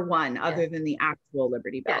other one other than the actual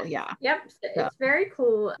Liberty Bell. Yeah. Yep. It's very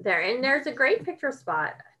cool there. And there's a great picture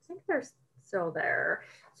spot. I think they're still there.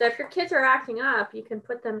 So if your kids are acting up, you can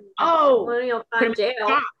put them in Colonial Fund jail.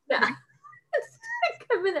 Yeah.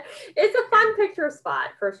 It's a fun picture spot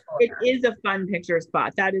for sure. It is a fun picture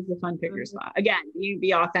spot. That is a fun picture spot. Again, you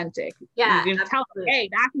be authentic. Yeah. You just tell them, hey,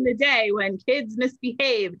 back in the day when kids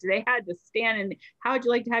misbehaved, they had to stand and how would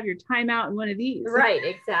you like to have your time out in one of these? Right,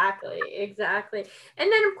 exactly.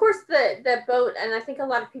 And then of course the boat, and I think a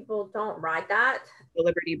lot of people don't ride that. The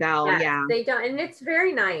Liberty Bell, they don't, and it's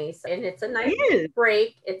very nice, and it's a nice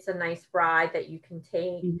break. It's a nice ride that you can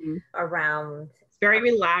take around. It's very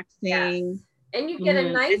relaxing. Yes. And you get a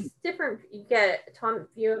nice you get Tom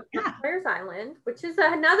view of Tom Sawyer's Island, which is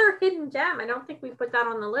another hidden gem. I don't think we put that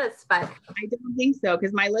on the list, but I don't think so,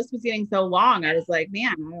 because my list was getting so long. I was like,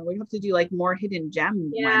 man, we have to do like more hidden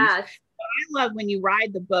gem ones. But I love when you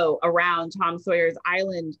ride the boat around Tom Sawyer's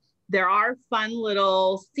Island, there are fun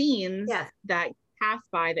little scenes that pass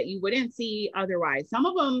by that you wouldn't see otherwise. Some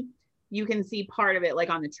of them you can see part of it like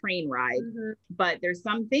on the train ride, but there's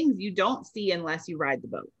some things you don't see unless you ride the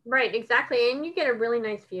boat. Right, exactly. And you get a really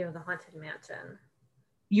nice view of the Haunted Mansion.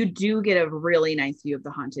 You do get a really nice view of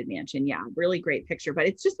the Haunted Mansion. Yeah, really great picture, but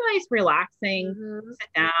it's just a nice relaxing, sit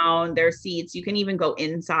down, there's seats. You can even go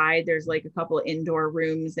inside. There's like a couple of indoor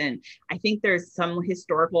rooms. And I think there's some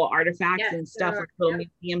historical artifacts and stuff, like little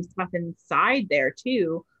museum stuff inside there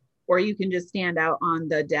too. Or you can just stand out on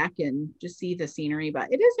the deck and just see the scenery. But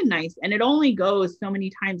it is a nice, and it only goes so many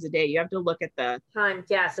times a day. You have to look at the time.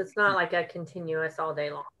 Yes, it's not like a continuous all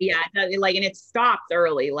day long. Yeah, and it stops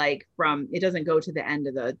early. Like it doesn't go to the end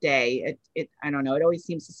of the day. It I don't know. It always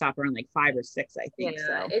seems to stop around like 5 or 6. I think.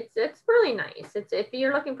 Yeah, so. It's really nice. It's if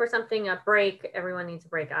you're looking for something, a break. Everyone needs a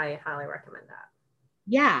break. I highly recommend that.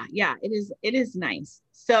 Yeah, yeah, it is nice.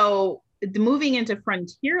 So moving into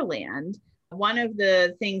Frontierland, one of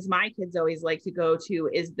the things my kids always like to go to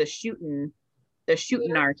is the shooting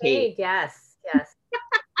arcade, Yes, yes.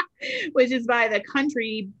 which is by the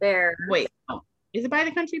Country There. Wait, oh, is it by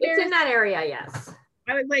the Country It's Bears? in that area, yes.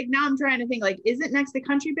 I was like, now I'm trying to think, like, is it next to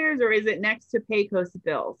Country Bears or is it next to Pecos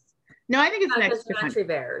Bills? No, I think it's next to Country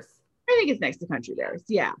Bears. I think it's next to Country Bears.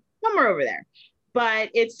 Yeah, somewhere over there. But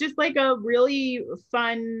it's just like a really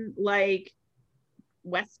fun, like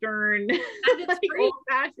Western, like old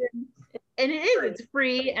fashioned, and it is. It's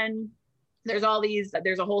free, and there's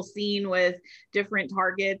a whole scene with different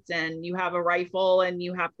targets, and you have a rifle, and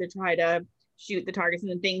you have to try to shoot the targets,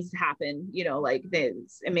 and then things happen. Like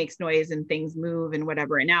this, it makes noise and things move and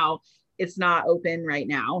whatever. And now it's not open right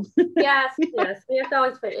now. Yes. We have to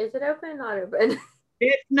always put, is it open? Not open.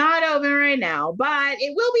 It's not open right now, but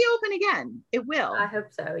it will be open again. It will. I hope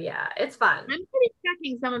so. Yeah, it's fun. I'm going to be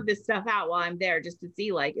checking some of this stuff out while I'm there just to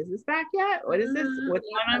see, like, is this back yet? What is this? What's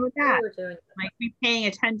going on with that? Might be paying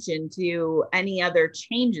attention to any other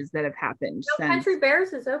changes that have happened. No, Country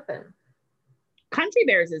Bears is open. Country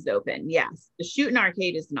Bears is open, yes. The Shooting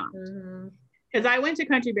Arcade is not. Because I went to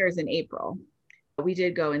Country Bears in April. We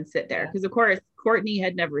did go and sit there because, of course, Courtney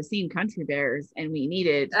had never seen Country Bears, and we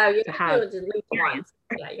needed to have experience.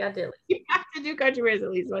 Yeah, you got to do it. You have to do Country Bears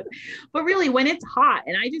at least once. But really, when it's hot,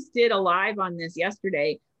 and I just did a live on this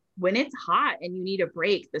yesterday, when it's hot and you need a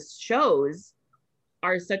break, the shows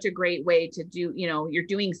are such a great way to do, you're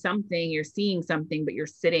doing something, you're seeing something, but you're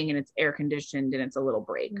sitting and it's air conditioned and it's a little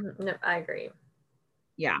break. No, I agree.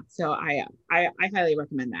 Yeah, so I highly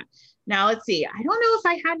recommend that. Now let's see. I don't know if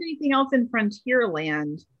I had anything else in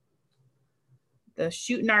Frontierland. The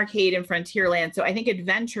Shooting Arcade in Frontierland. So I think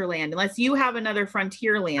Adventureland, unless you have another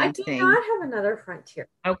Frontierland thing. I do not have another Frontier.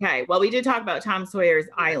 Okay. Well, we did talk about Tom Sawyer's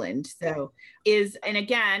Island. So and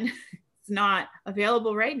again, it's not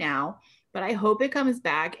available right now, but I hope it comes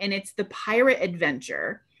back. And it's the Pirate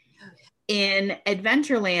Adventure in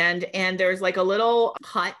Adventureland, and there's like a little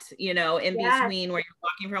hut, in between where you're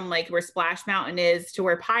walking from, like, where Splash Mountain is to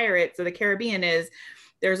where Pirates or the Caribbean is.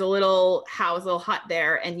 There's a little hut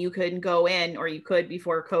there, and you could go in, or you could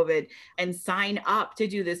before COVID, and sign up to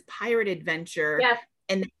do this pirate adventure. Yes.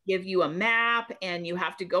 And they give you a map, and you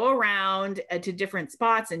have to go around to different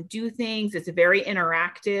spots and do things. It's very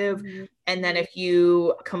interactive. And then if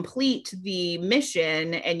you complete the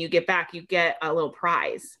mission and you get back, you get a little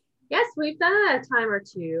prize. Yes, we've done it a time or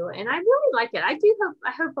two, and I really like it. I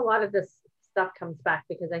hope a lot of this stuff comes back,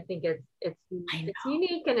 because I think it's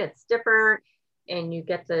unique and it's different, and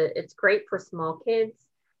it's great for small kids.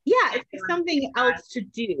 Yeah, it's something else to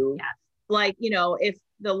do. Yes. Like, if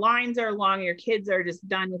the lines are long, your kids are just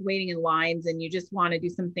done with waiting in lines and you just want to do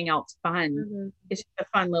something else fun. It's just a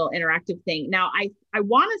fun little interactive thing. Now, I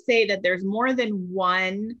want to say that there's more than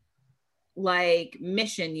one, like,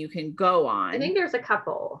 mission you can go on. I think there's a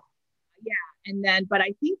couple. Yeah. But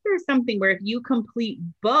I think there's something where if you complete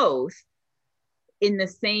both in the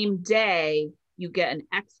same day, you get an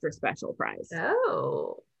extra special prize.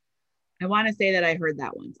 Oh. I want to say that I heard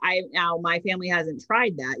that once. Now my family hasn't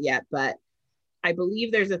tried that yet, but I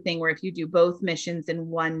believe there's a thing where if you do both missions in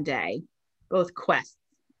one day, both quests,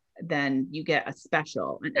 then you get an extra.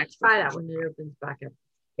 Try that when it opens back up.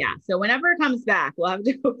 Yeah. So whenever it comes back, we'll have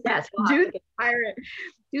to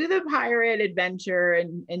do the pirate adventure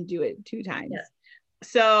and do it 2 times. Yes.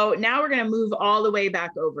 So now we're going to move all the way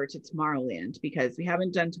back over to Tomorrowland, because we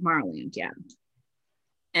haven't done Tomorrowland yet.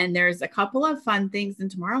 And there's a couple of fun things in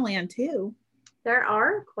Tomorrowland too. There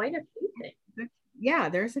are quite a few things. Yeah,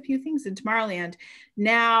 there's a few things in Tomorrowland.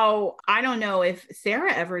 Now, I don't know if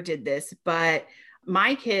Sarah ever did this, but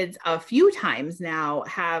my kids a few times now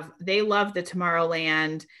they love the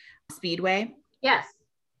Tomorrowland Speedway. Yes.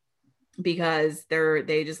 Because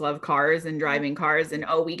they just love cars and driving cars, and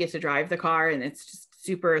we get to drive the car, and it's just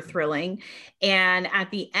super thrilling. And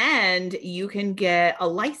at the end, you can get a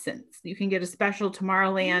license. You can get a special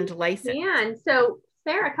Tomorrowland license. And so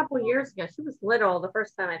Sarah, a couple of years ago, she was little the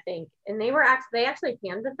first time, I think, and they actually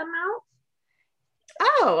handed them out.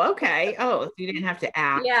 Oh, okay. Oh, so you didn't have to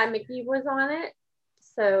ask. Yeah, Mickey was on it.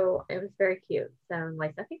 So it was very cute. So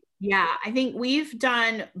like, I think we've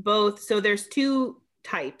done both. So there's 2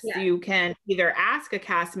 types. Yeah. You can either ask a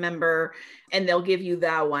cast member and they'll give you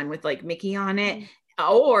that one with like Mickey on it,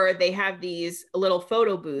 or they have these little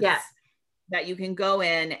photo booths that you can go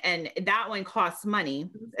in, and that one costs money.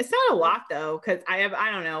 It's not a lot though, because I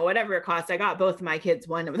don't know, whatever it costs. I got both of my kids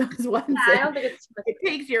one of those ones. Yeah, I don't think it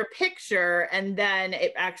takes your picture, and then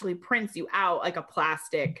it actually prints you out like a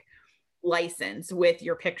plastic license with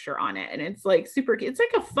your picture on it. And it's like super cute. It's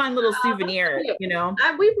like a fun little souvenir, you know?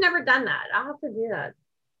 We've never done that. I'll have to do that.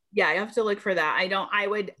 Yeah, I have to look for that.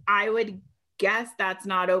 I would guess that's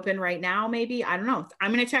not open right now. Maybe. I don't know.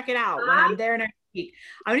 I'm going to check it out when I'm there next week.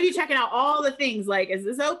 I'm going to be checking out all the things like, is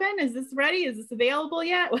this open? Is this ready? Is this available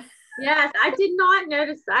yet? Yes, I did not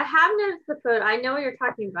notice. I have noticed the photo. I know what you're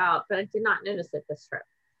talking about, but I did not notice it this trip.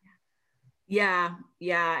 Yeah.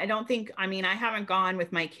 I don't think, I haven't gone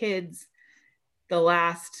with my kids the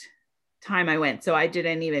last time I went. So I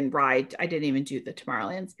didn't even do the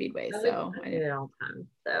Tomorrowland Speedway. So I did it all the time.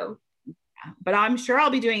 So, yeah. But I'm sure I'll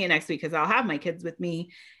be doing it next week because I'll have my kids with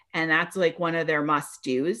me. And that's like one of their must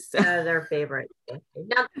do's. So. Their favorite.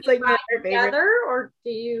 Now, do you ride together or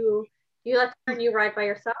do you let you ride by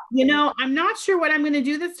yourself? I'm not sure what I'm going to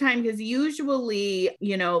do this time because usually,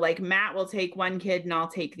 like Matt will take one kid and I'll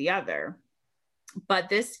take the other. But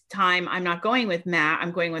this time I'm not going with Matt.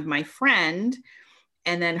 I'm going with my friend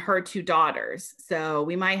and then her 2 daughters. So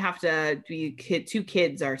we might have to be 2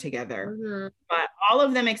 kids are together. Mm-hmm. But all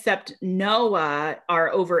of them except Noah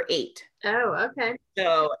are over 8. Oh, okay.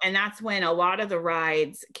 So, and that's when a lot of the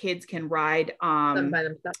rides kids can ride by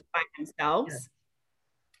themselves.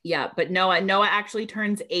 Yeah, but Noah actually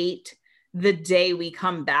turns 8 the day we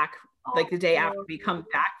come back, like the day after we come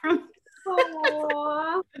back from.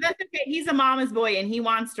 But that's okay. He's a mama's boy and he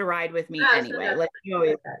wants to ride with me anyway. So like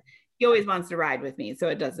he always wants to ride with me, so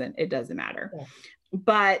it doesn't matter. Yeah.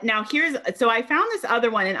 But now so I found this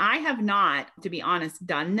other one and I have not, to be honest,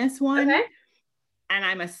 done this one. Okay. And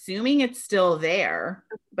I'm assuming it's still there.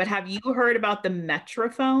 But have you heard about the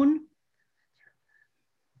Metrophone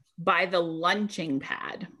by the Lunching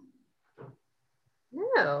Pad?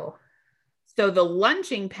 No. So the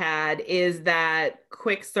Lunching Pad is that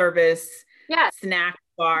quick service snack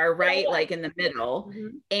bar, right? Yeah. Like in the middle.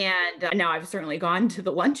 Mm-hmm. And now I've certainly gone to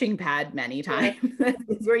the Lunching Pad many times. Yeah.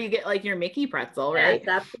 It's where you get like your Mickey pretzel, right?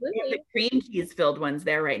 Yes, absolutely. The cream cheese filled ones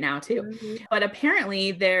there right now too. Mm-hmm. But apparently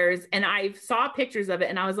and I saw pictures of it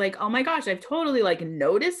and I was like, oh my gosh, I've totally like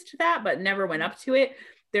noticed that, but never went up to it.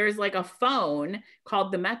 There's like a phone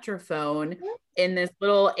called the Metrophone in this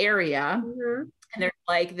little area. Mm-hmm. And there's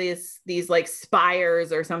like these like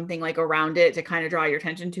spires or something like around it to kind of draw your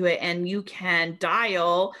attention to it. And you can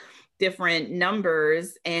dial different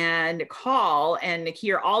numbers and call and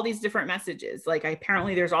hear all these different messages. Like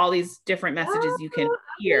apparently there's all these different messages you can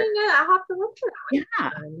hear. I have to look for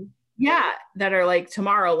that. Yeah. That are like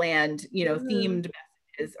Tomorrowland, themed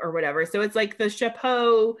messages or whatever. So it's like the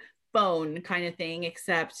Chapeau phone kind of thing,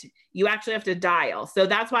 except you actually have to dial. So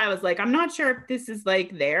that's why I was like, I'm not sure if this is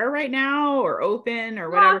like there right now or open or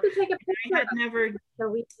whatever. I'll have to take a picture.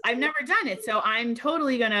 I've never done it. So I'm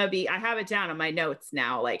totally gonna I have it down on my notes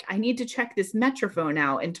now. Like I need to check this Metrophone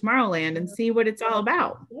out in Tomorrowland and see what it's all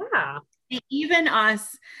about. Yeah. Even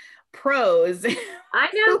us pros. I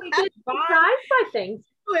know we get surprised by things.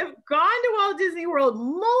 Who have gone to Walt Disney World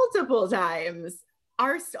multiple times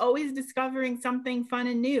are always discovering something fun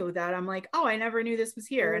and new that I'm like, oh, I never knew this was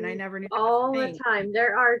here. And I never knew all the time.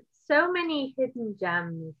 There are so many hidden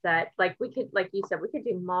gems that like you said, we could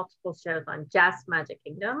do multiple shows on just Magic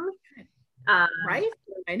Kingdom. Right?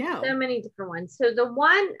 I know. So many different ones. So the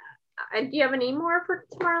one, do you have any more for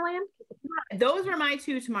Tomorrowland? Those were my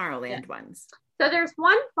 2 Tomorrowland ones. So there's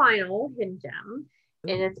one final hidden gem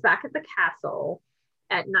and it's back at the castle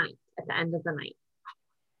at night, at the end of the night.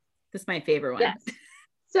 This is my favorite one. Yes.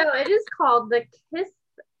 So it is called the Kiss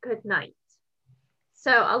Goodnight.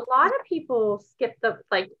 So a lot of people skip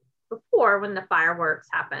before when the fireworks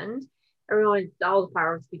happened, all the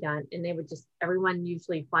fireworks be done and everyone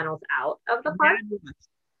usually funnels out of the park.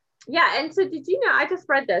 Yeah. And so did you know, I just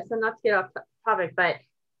read this and not to get off topic, but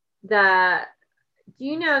do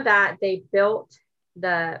you know that they built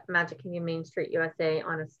the Magic Kingdom Main Street USA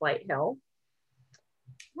on a slight hill?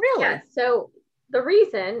 Really? Yeah. So the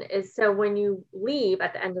reason is so when you leave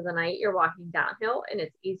at the end of the night, you're walking downhill and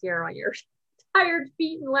it's easier on your tired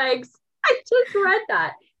feet and legs. I just read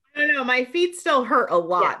that. I don't know. My feet still hurt a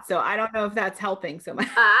lot. So I don't know if that's helping so much.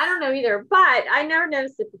 I don't know either, but I never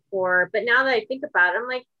noticed it before. But now that I think about it, I'm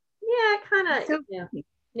like, yeah, kind of.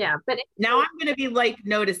 Yeah. But now I'm going to be like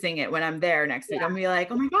noticing it when I'm there next week. I'm going to be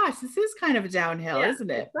like, oh my gosh, this is kind of a downhill,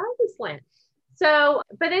 isn't it? It's probably slant. So,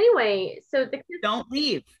 but anyway, so the kids don't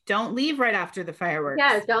leave right after the fireworks.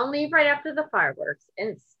 Yeah, don't leave right after the fireworks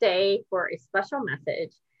and stay for a special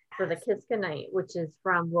message for the Kiss Goodnight, which is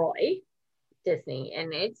from Roy Disney.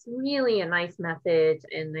 And it's really a nice message.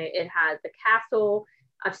 And it has the castle.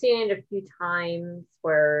 I've seen it a few times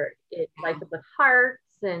where it lights up with hearts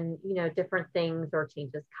and, different things or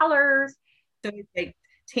changes colors. So it's like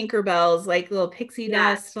Tinkerbells, like little pixie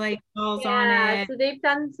dust, like balls on it. So they've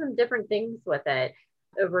done some different things with it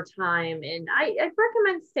over time. And I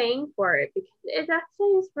recommend staying for it because it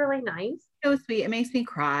actually is really nice. So sweet. It makes me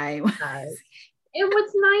cry. And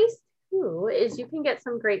what's nice too is you can get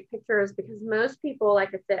some great pictures because most people,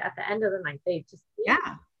 like I said, at the end of the night, they just leave.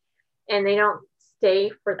 And they don't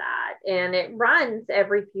stay for that. And it runs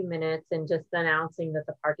every few minutes and just announcing that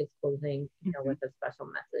the park is closing, you know, with a special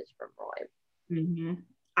message from Roy.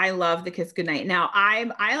 I love the Kiss Goodnight. Now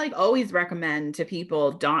I like always recommend to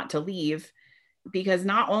people not to leave because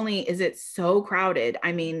not only is it so crowded,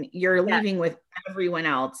 I mean, you're leaving with everyone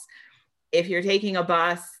else. If you're taking a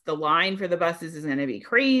bus, the line for the buses is going to be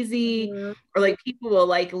crazy. Or like people will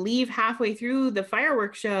like leave halfway through the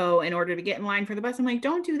fireworks show in order to get in line for the bus. I'm like,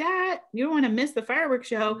 don't do that. You don't want to miss the fireworks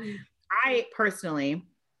show. I personally,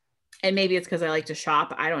 and maybe it's because I like to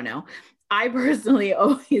shop, I don't know. I personally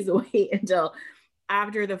always wait until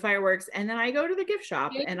after the fireworks and then I go to the gift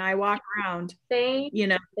shop and I walk around, you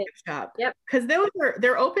know, the gift shop. Because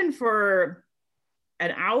they're open for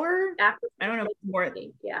an hour. I don't know more.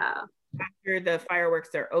 After the fireworks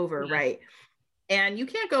are over, right? And you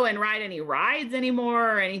can't go and ride any rides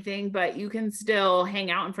anymore or anything, but you can still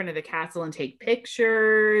hang out in front of the castle and take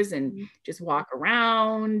pictures and just walk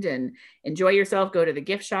around and enjoy yourself, go to the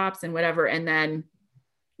gift shops and whatever, and then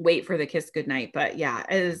wait for the Kiss Goodnight. But yeah,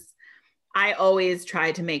 I always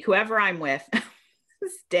try to make whoever I'm with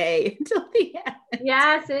stay until the end.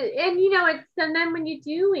 Yes, and you know, and then when you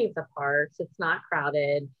do leave the parks, it's not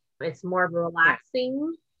crowded. It's more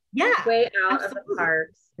relaxing. Way out of the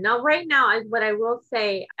parks. Now, right now, what I will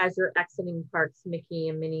say, as you're exiting parks, Mickey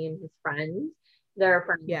and Minnie and his friends, their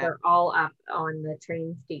friends are all up on the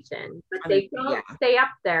train station, but they don't stay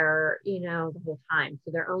up there, you know, the whole time.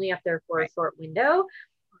 So they're only up there for a short window.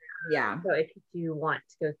 So if you want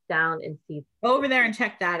to go down and see, go over there and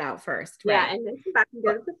check that out first. And then come back and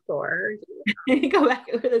go to the store. Go back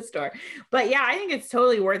to the store. But yeah, I think it's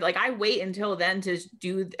totally worth. Like I wait until then to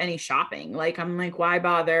do any shopping. Like I'm like, why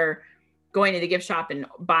bother going to the gift shop and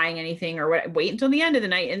buying anything or what? Wait until the end of the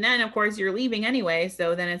night, and then of course you're leaving anyway.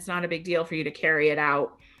 So then it's not a big deal for you to carry it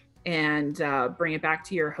out and bring it back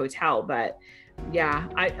to your hotel. But yeah,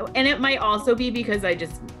 and it might also be because I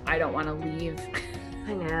don't want to leave.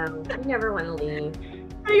 I know. I never want to leave.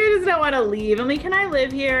 You just don't want to leave. I'm like, can I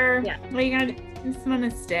live here? Like, I just want to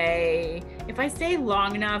stay. If I stay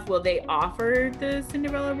long enough, will they offer the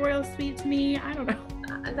Cinderella Royal Suite to me? I don't know.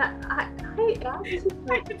 I doubt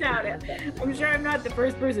it. I'm sure I'm not the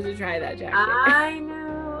first person to try that, Jackie. I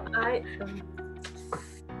know.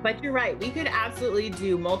 But you're right. We could absolutely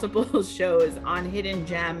do multiple shows on hidden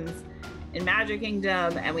gems in Magic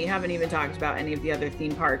Kingdom, and we haven't even talked about any of the other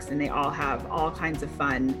theme parks, and they all have all kinds of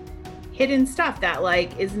fun hidden stuff that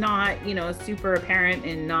like is not, you know, super apparent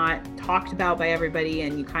and not talked about by everybody,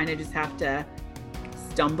 and you kind of just have to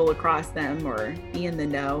stumble across them or be in the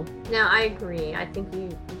know. No, I agree. I think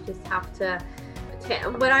you just have to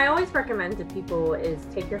what I always recommend to people is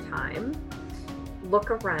take your time,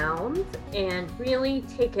 look around, and really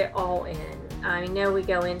take it all in. I know we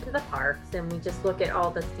go into the parks and we just look at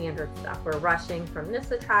all the standard stuff. We're rushing from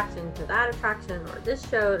this attraction to that attraction or this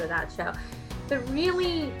show to that show. But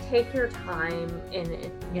really take your time and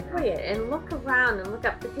enjoy it and look around and look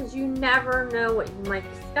up, because you never know what you might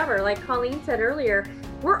discover. Like Colleen said earlier,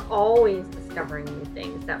 we're always discovering new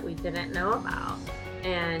things that we didn't know about.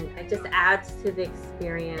 And it just adds to the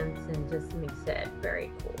experience and just makes it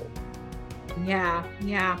very cool. Yeah,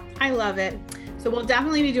 I love it. So we'll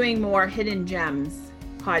definitely be doing more Hidden Gems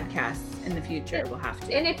podcasts in the future. We'll have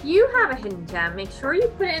to. And if you have a hidden gem, make sure you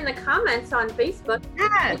put it in the comments on Facebook.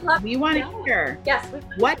 Yes, we want to hear. Yes.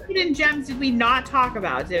 What hidden gems did we not talk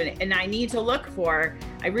about? And I need to look for.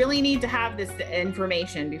 I really need to have this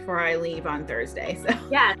information before I leave on Thursday. So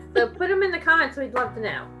yes, so put them in the comments. We'd love to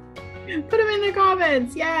know. Put them in the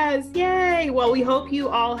comments. Yes. Yay. Well, we hope you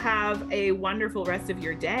all have a wonderful rest of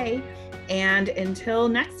your day. And until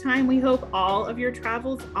next time, we hope all of your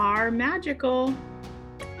travels are magical.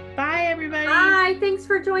 Bye, everybody. Bye. Thanks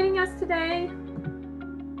for joining us today.